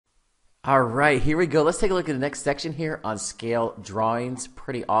All right, here we go. Let's take a look at the next section here on scale drawings.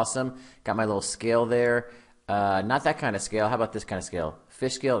 Pretty awesome. Got my little scale there. Not that kind of scale. How about this kind of scale?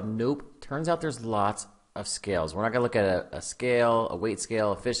 Fish scale? Nope. Turns out there's lots of scales. We're not going to look at a scale, a weight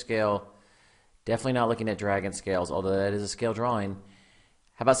scale, a fish scale. Definitely not looking at dragon scales, although that is a scale drawing.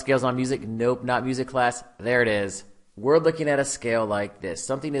 How about scales on music? Nope, not music class. There it is. We're looking at a scale like this.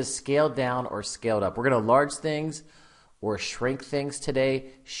 Something is scaled down or scaled up. We're going to enlarge things or shrink things today.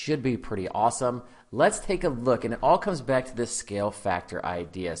 Should be pretty awesome. Let's take a look, and it all comes back to this scale factor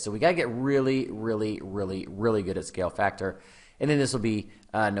idea. So we got to get really good at scale factor, and then this will be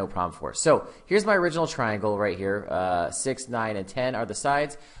no problem for us. So here's my original triangle right here. 6, 9, and 10 are the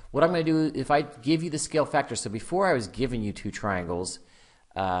sides. What I'm going to do, if I give you the scale factor, so before I was giving you two triangles,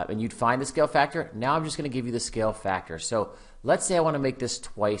 and you'd find the scale factor, now I'm just going to give you the scale factor. So let's say I want to make this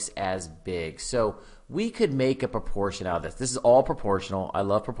twice as big. So we could make a proportion out of this. This is all proportional. I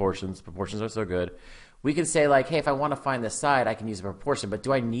love proportions. Proportions are so good. We can say like, hey, if I want to find this side, I can use a proportion, but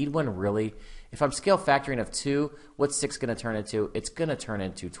do I need one really? If I'm scale factoring of 2, what's 6 going to turn into? It's going to turn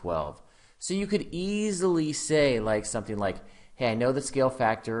into 12. So you could easily say like something like, hey, I know the scale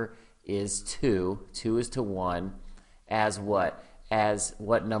factor is 2. 2 is to 1 as what? As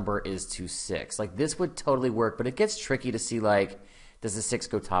what number is to 6. Like this would totally work, but it gets tricky to see like, does the 6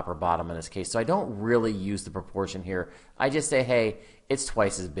 go top or bottom in this case? So I don't really use the proportion here. I just say, hey, it's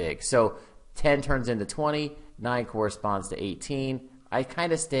twice as big. So 10 turns into 20, 9 corresponds to 18. I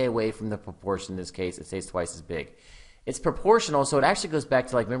kind of stay away from the proportion in this case. It stays twice as big. It's proportional, so it actually goes back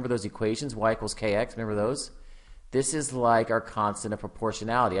to like, remember those equations, y equals kx, remember those? This is like our constant of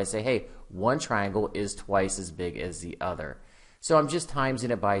proportionality. I say, hey, one triangle is twice as big as the other. So I'm just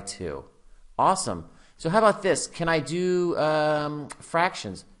timesing it by 2. Awesome. So how about this? Can I do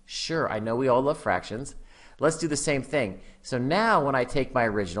fractions? Sure, I know we all love fractions. Let's do the same thing. So now when I take my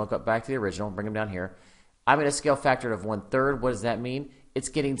original, go back to the original, bring them down here, I'm going to scale factor it of 1/3. What does that mean? It's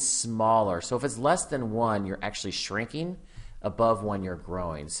getting smaller. So if it's less than 1, you're actually shrinking. Above 1, you're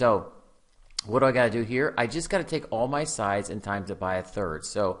growing. So what do I got to do here? I just got to take all my sides and times it by 1/3.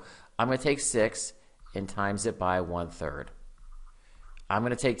 So I'm going to take 6 and times it by 1/3. I'm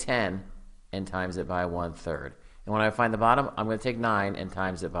going to take 10 and times it by 1/3. And when I find the bottom, I'm going to take 9 and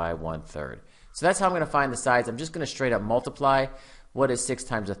times it by 1/3. So that's how I'm going to find the sides. I'm just going to straight up multiply. What is 6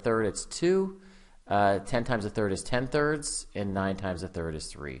 times 1/3? It's 2. 10 times 1/3 is 10/3. And 9 times 1/3 is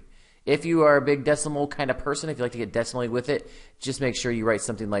 3. If you are a big decimal kind of person, if you like to get decimally with it, just make sure you write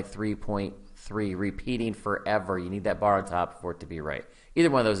something like 3.3, repeating forever. You need that bar on top for it to be right. Either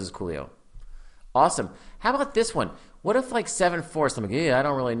one of those is coolio. Awesome. How about this one? What if like 7/4? I'm like, yeah, I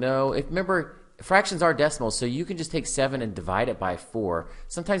don't really know. Remember, fractions are decimals, so you can just take 7 and divide it by 4.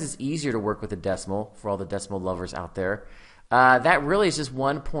 Sometimes it's easier to work with a decimal for all the decimal lovers out there. That really is just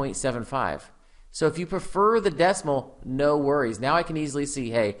 1.75. So if you prefer the decimal, no worries. Now I can easily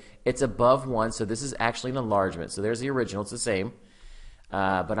see, hey, it's above 1, so this is actually an enlargement. So there's the original. It's the same.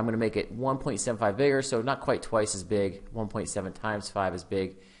 But I'm going to make it 1.75 bigger, so not quite twice as big. 1.7 times 5 is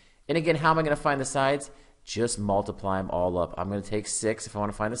big. And again, how am I going to find the sides? Just multiply them all up. I'm going to take 6 if I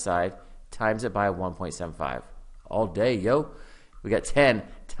want to find the side, times it by 1.75. All day, yo. We got 10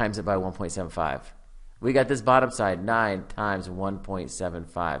 times it by 1.75. We got this bottom side, 9 times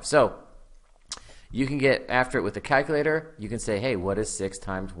 1.75. So you can get after it with the calculator. You can say, hey, what is 6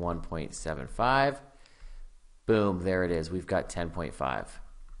 times 1.75? Boom, there it is. We've got 10.5.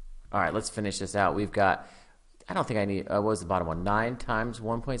 All right, let's finish this out. We've got, I don't think I need, what was the bottom one? 9 times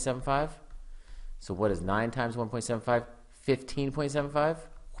 1.75? So what is 9 times 1.75? 15.75.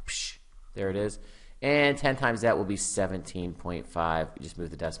 Whoosh, there it is. And 10 times that will be 17.5. You just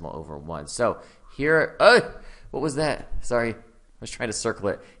move the decimal over 1. So here, what was that? Sorry, I was trying to circle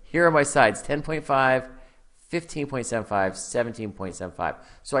it. Here are my sides, 10.5, 15.75, 17.75.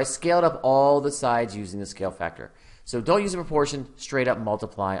 So I scaled up all the sides using the scale factor. So don't use a proportion, straight up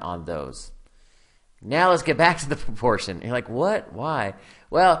multiply on those. Now let's get back to the proportion. And you're like, what? Why?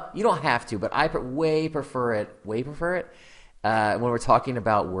 Well, you don't have to, but I way prefer it when we're talking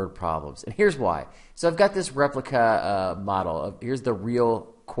about word problems. And here's why. So I've got this replica model. Here's the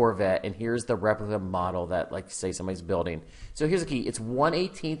real Corvette, and here's the replica model that, like, say, somebody's building. So here's the key. It's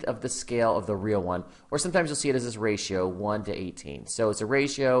 1/18 of the scale of the real one, or sometimes you'll see it as this ratio, 1 to 18. So it's a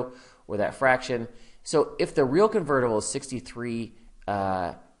ratio or that fraction. So if the real convertible is 63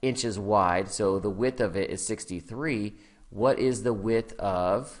 inches wide, so the width of it is 63, what is the width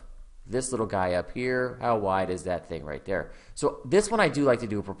of this little guy up here? How wide is that thing right there? So this one I do like to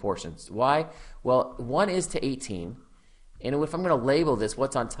do a proportions. Why? Well, 1 is to 18, and if I'm going to label this,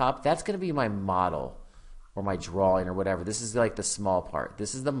 what's on top, that's going to be my model. or my drawing or whatever. This is like the small part.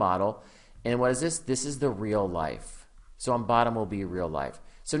 This is the model. And what is this? This is the real life. So on bottom will be real life.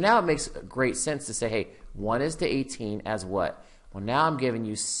 So now it makes great sense to say, hey, 1 is to 18 as what? Well, now I'm giving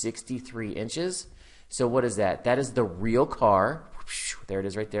you 63 inches. So what is that? That is the real car. There it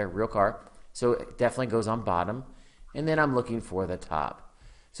is right there, real car. So it definitely goes on bottom. And then I'm looking for the top.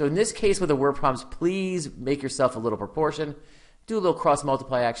 So in this case with the word problems, please make yourself a little proportion. Do a little cross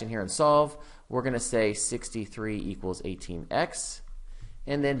multiply action here and solve. We're going to say 63 equals 18x.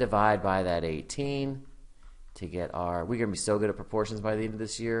 And then divide by that 18 to get our, we're going to be so good at proportions by the end of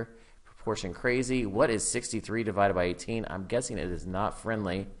this year. Proportion crazy. What is 63 divided by 18? I'm guessing it is not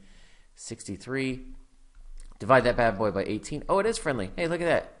friendly. 63. Divide that bad boy by 18. Oh, it is friendly. Hey, look at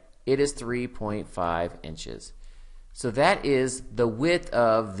that. It is 3.5 inches. So that is the width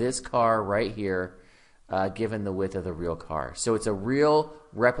of this car right here, given the width of the real car. So it's a real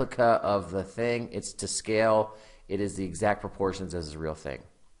replica of the thing. It's to scale. It is the exact proportions as the real thing.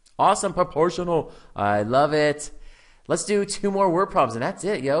 Awesome, proportional. I love it. Let's do 2 more word problems, and that's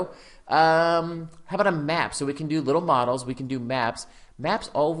it, yo. How about a map? So we can do little models. We can do maps. Maps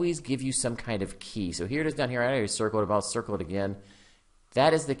always give you some kind of key. So here it is down here. I already circled it. I'll circle it again.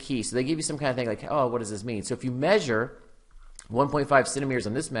 That is the key. So they give you some kind of thing like, oh, what does this mean? So if you measure 1.5 centimeters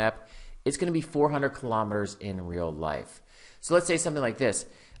on this map, it's going to be 400 kilometers in real life. So let's say something like this.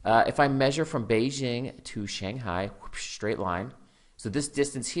 If I measure from Beijing to Shanghai, straight line, so this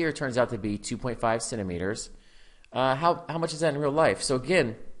distance here turns out to be 2.5 centimeters. How much is that in real life? So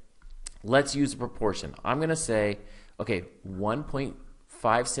again, let's use a proportion. I'm going to say, okay,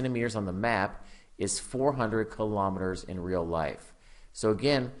 1.5 centimeters on the map is 400 kilometers in real life. So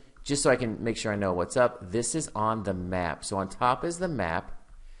again, just so I can make sure I know what's up, this is on the map. So on top is the map.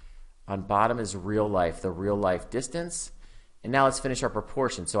 On bottom is real life, the real life distance. And now let's finish our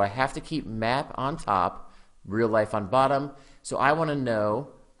proportion. So I have to keep map on top, real life on bottom. So I want to know,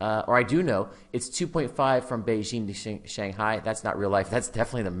 or I do know, it's 2.5 from Beijing to Shanghai. That's not real life. That's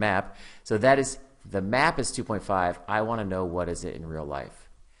definitely the map. So that is, the map is 2.5. I want to know what is it in real life.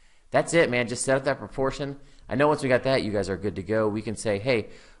 That's it, man. Just set up that proportion. I know once we got that, you guys are good to go. We can say, hey,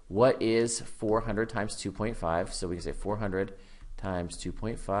 what is 400 times 2.5? So we can say 400 times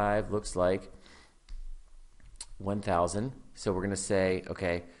 2.5 looks like 1,000. So we're going to say,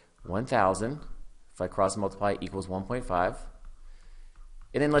 okay, 1,000, if I cross multiply, equals 1.5.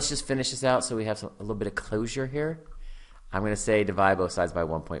 And then let's just finish this out so we have a little bit of closure here. I'm going to say divide both sides by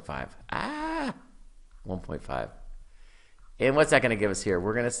 1.5. 1.5. And what's that going to give us here?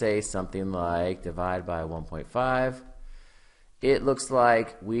 We're going to say something like divide by 1.5. It looks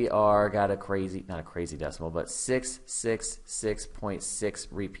like we are got a crazy, not a crazy decimal, but 666.6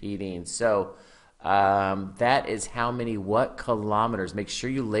 repeating. So that is how many what kilometers. Make sure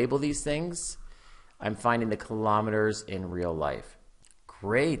you label these things. I'm finding the kilometers in real life.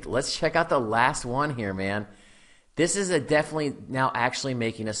 Great. Let's check out the last one here, man. This is definitely now actually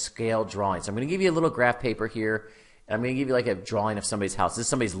making a scale drawing. So I'm going to give you a little graph paper here. And I'm going to give you like a drawing of somebody's house. This is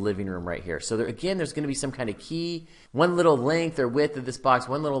somebody's living room right here. So there, again, there's going to be some kind of key. One little length or width of this box,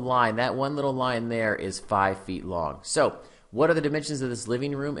 one little line. That one little line there is 5 feet long. So what are the dimensions of this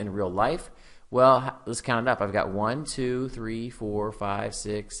living room in real life? Well, let's count it up. I've got 1, 2, 3, 4, 5,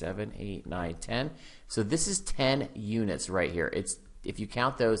 6, 7, 8, 9, 10. So this is 10 units right here. It's, if you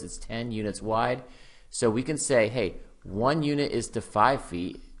count those, it's 10 units wide. So we can say, hey, 1 unit is to 5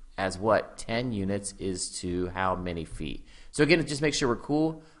 feet. As what? 10 units is to how many feet? So again, just make sure we're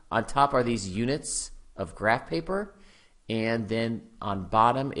cool. On top are these units of graph paper, and then on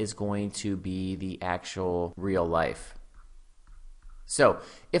bottom is going to be the actual real life. So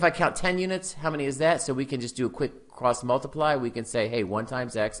if I count 10 units, how many is that? So we can just do a quick cross multiply. We can say, hey, 1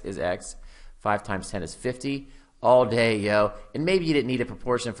 times x is x, 5 times 10 is 50. All day, yo. And maybe you didn't need a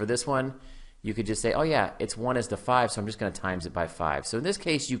proportion for this one. You could just say, oh yeah, it's 1 is to 5, so I'm just going to times it by 5. So in this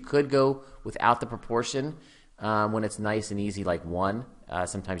case, you could go without the proportion when it's nice and easy like 1.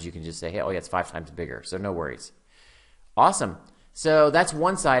 Sometimes you can just say, hey, oh yeah, it's 5 times bigger, so no worries. Awesome. So that's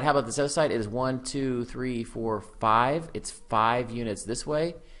one side. How about this other side? It is 1, 2, 3, 4, 5. It's 5 units this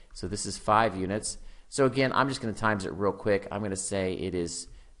way. So this is 5 units. So again, I'm just going to times it real quick. I'm going to say it is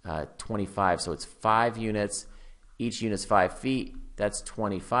 25. So it's 5 units. Each unit's 5 feet. That's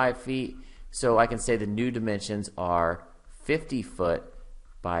 25 feet. So I can say the new dimensions are 50 foot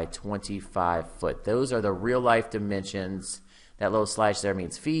by 25 foot. Those are the real life dimensions. That little slash there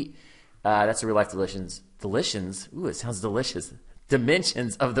means feet. That's the real life dimensions. Ooh, it sounds delicious.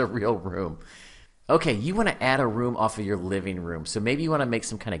 Dimensions of the real room. Okay, you want to add a room off of your living room. So maybe you want to make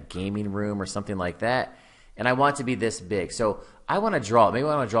some kind of gaming room or something like that. And I want it to be this big. So I want to draw it. Maybe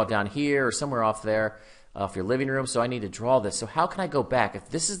I want to draw it down here or somewhere off there. for your living room. So I need to draw this. So how can I go back? If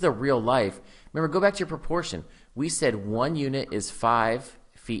this is the real life, remember, go back to your proportion. We said 1 unit is 5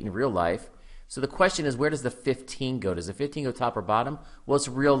 feet in real life. So the question is, where does the 15 go? Does the 15 go top or bottom? Well, it's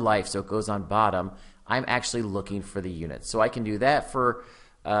real life, so it goes on bottom. I'm actually looking for the unit. So I can do that for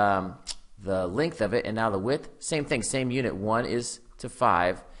the length of it, and now the width, same thing, same unit. 1 is to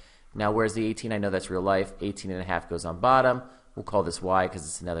 5. Now, where's the 18? I know that's real life. 18.5 goes on bottom. We'll call this y because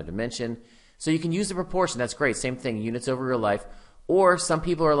it's another dimension. So you can use the proportion. That's great. Same thing, units over real life. Or some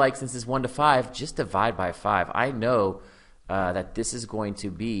people are like, since it's 1 to 5, just divide by 5. I know that this is going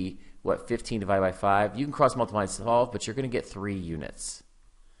to be, what, 15 divided by 5? You can cross multiply and solve, but you're going to get 3 units.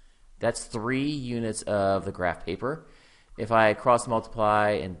 That's 3 units of the graph paper. If I cross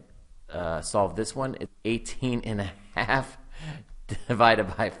multiply and solve this one, it's 18.5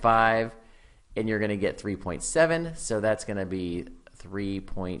 divided by 5, and you're going to get 3.7. So that's going to be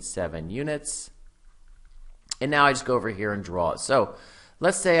 3.7 units. And now I just go over here and draw it. So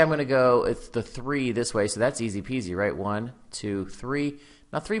let's say I'm going to go, it's the 3 this way, so that's easy peasy, right? 1, 2, 3.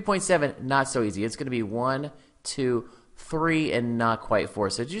 Now 3.7, not so easy. It's going to be 1, 2, 3, and not quite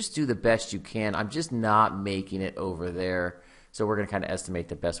 4. So just do the best you can. I'm just not making it over there. So we're going to kind of estimate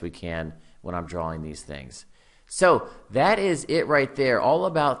the best we can when I'm drawing these things. So that is it right there. All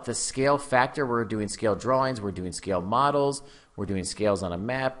about the scale factor. We're doing scale drawings. We're doing scale models. We're doing scales on a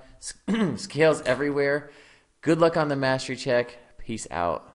map. Scales everywhere. Good luck on the mastery check. Peace out.